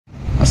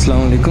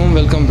Assalamu alaikum,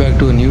 welcome back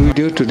to a new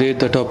video. Today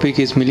the topic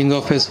is milling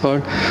of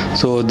asphalt.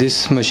 So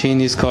this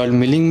machine is called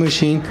milling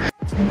machine.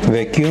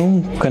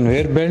 Vacuum,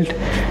 conveyor belt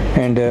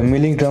and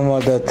milling drum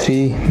are the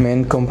three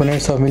main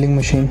components of milling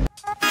machine.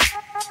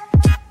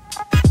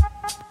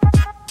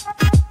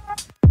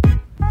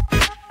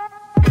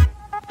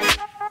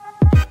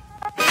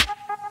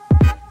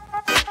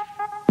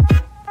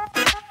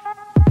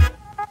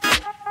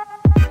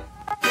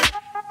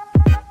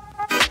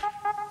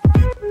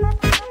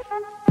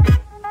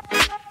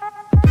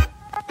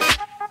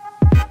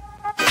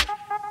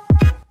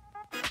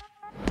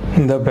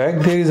 In the back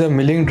there is a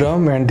milling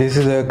drum and this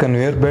is a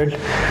conveyor belt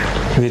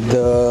with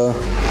the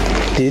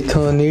teeth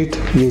on it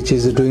which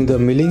is doing the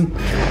milling,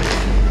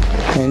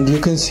 and you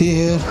can see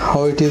here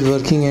how it is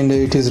working, and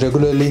it is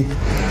regularly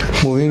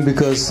moving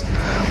because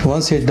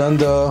once it done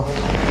the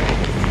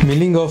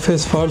milling of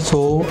asphalt,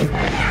 so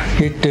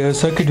it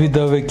suck it with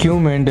the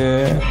vacuum, and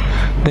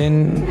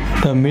then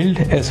the milled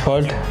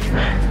asphalt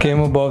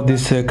came above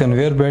this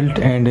conveyor belt,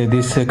 and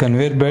this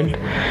conveyor belt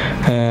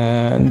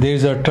there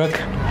is a truck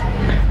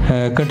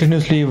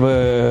continuously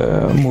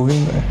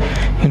moving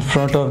in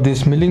front of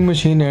this milling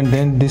machine, and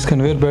then this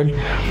conveyor belt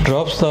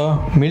drops the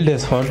milled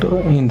asphalt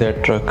in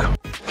that truck.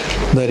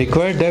 The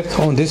required depth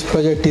on this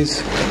project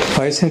is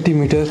 5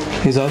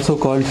 cm, is also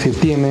called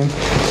 50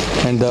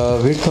 mm, and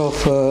the width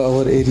of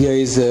our area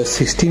is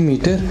 60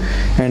 meter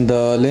and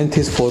the length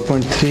is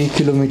 4.3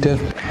 km.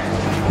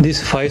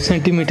 This 5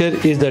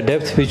 cm is the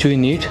depth which we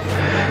need.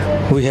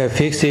 We have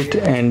fixed it,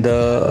 and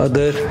the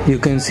other you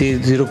can see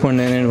 0.9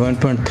 and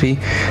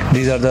 1.3.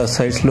 These are the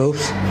side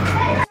slopes.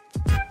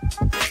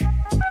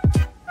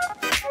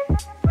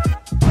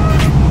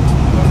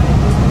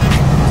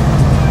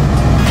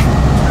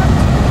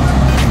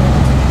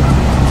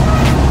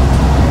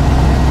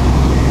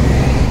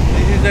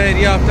 This is the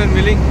area after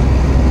milling.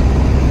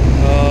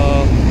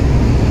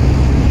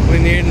 We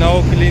need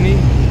now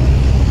cleaning.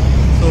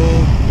 So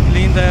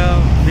clean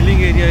the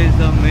milling area is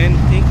the main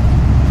thing.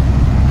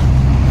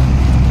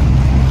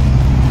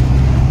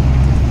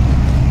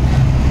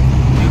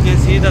 You can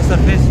see the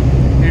surface,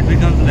 it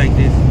becomes like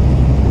this.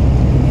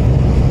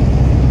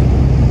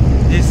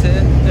 This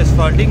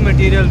asphaltic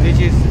material which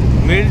is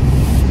milled,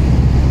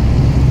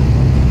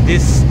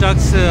 this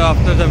stucks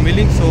after the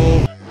milling,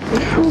 so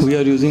we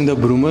are using the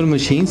broomer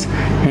machines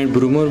and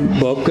broomer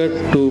bobcat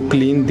to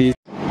clean this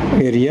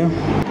area,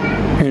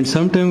 and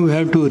sometimes we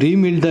have to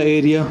re-mill the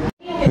area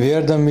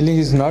where the milling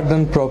is not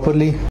done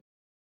properly.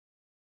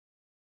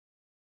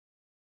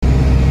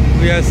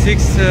 We have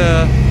 6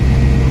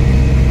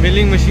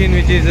 milling machine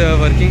which is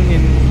working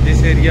in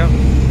this area.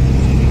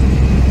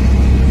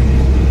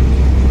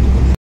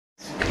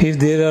 If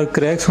there are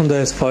cracks on the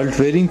asphalt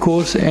wearing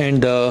course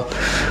and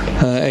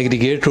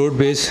aggregate road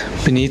base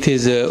beneath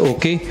is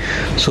okay,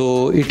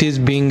 so it is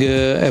being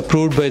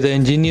approved by the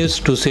engineers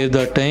to save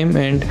the time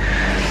and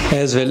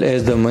as well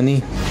as the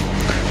money.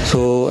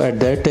 So at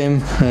that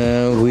time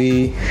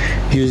we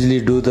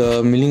usually do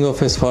the milling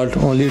of asphalt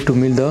only to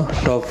mill the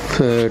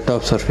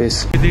top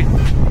surface.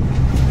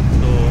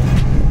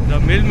 The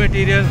milled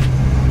material,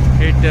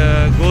 it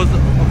goes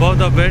above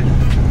the bed,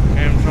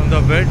 and from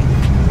the bed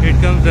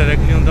it comes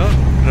directly on the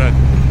truck.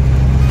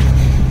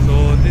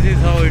 So this is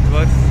how it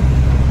works.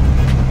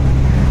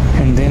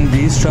 And then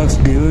these trucks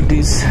deliver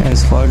this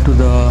asphalt to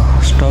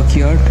the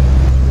stockyard.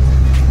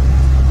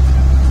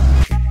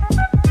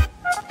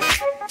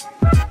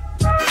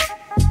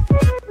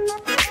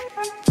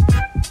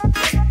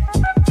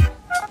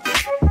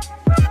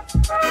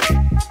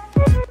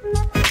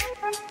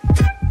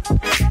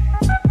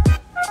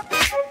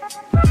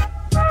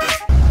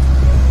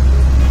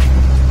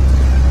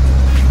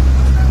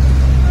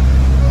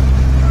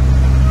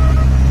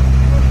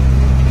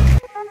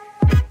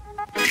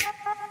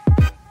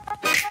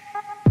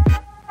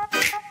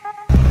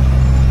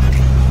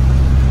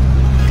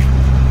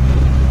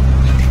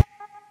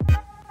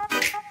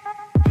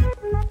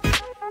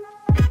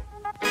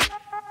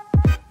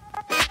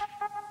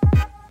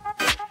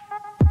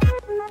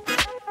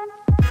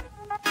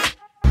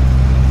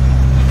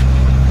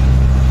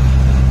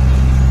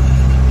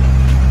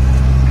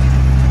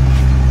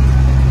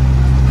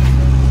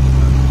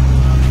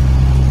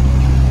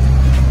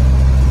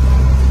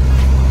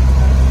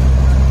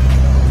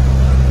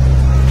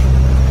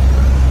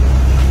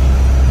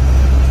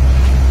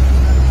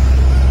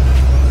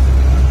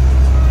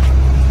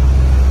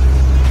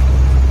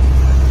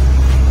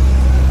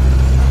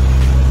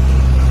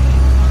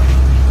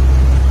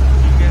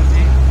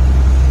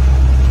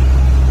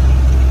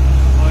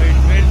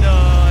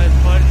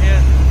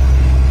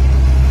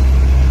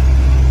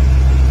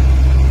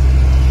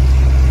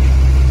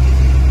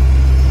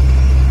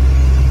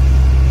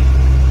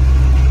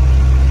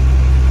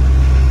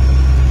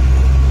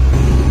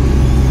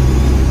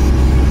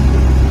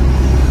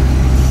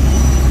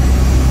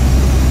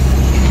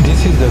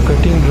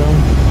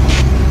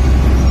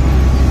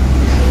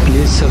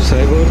 Please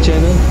subscribe our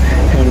channel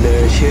and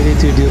share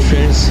it with your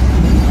friends.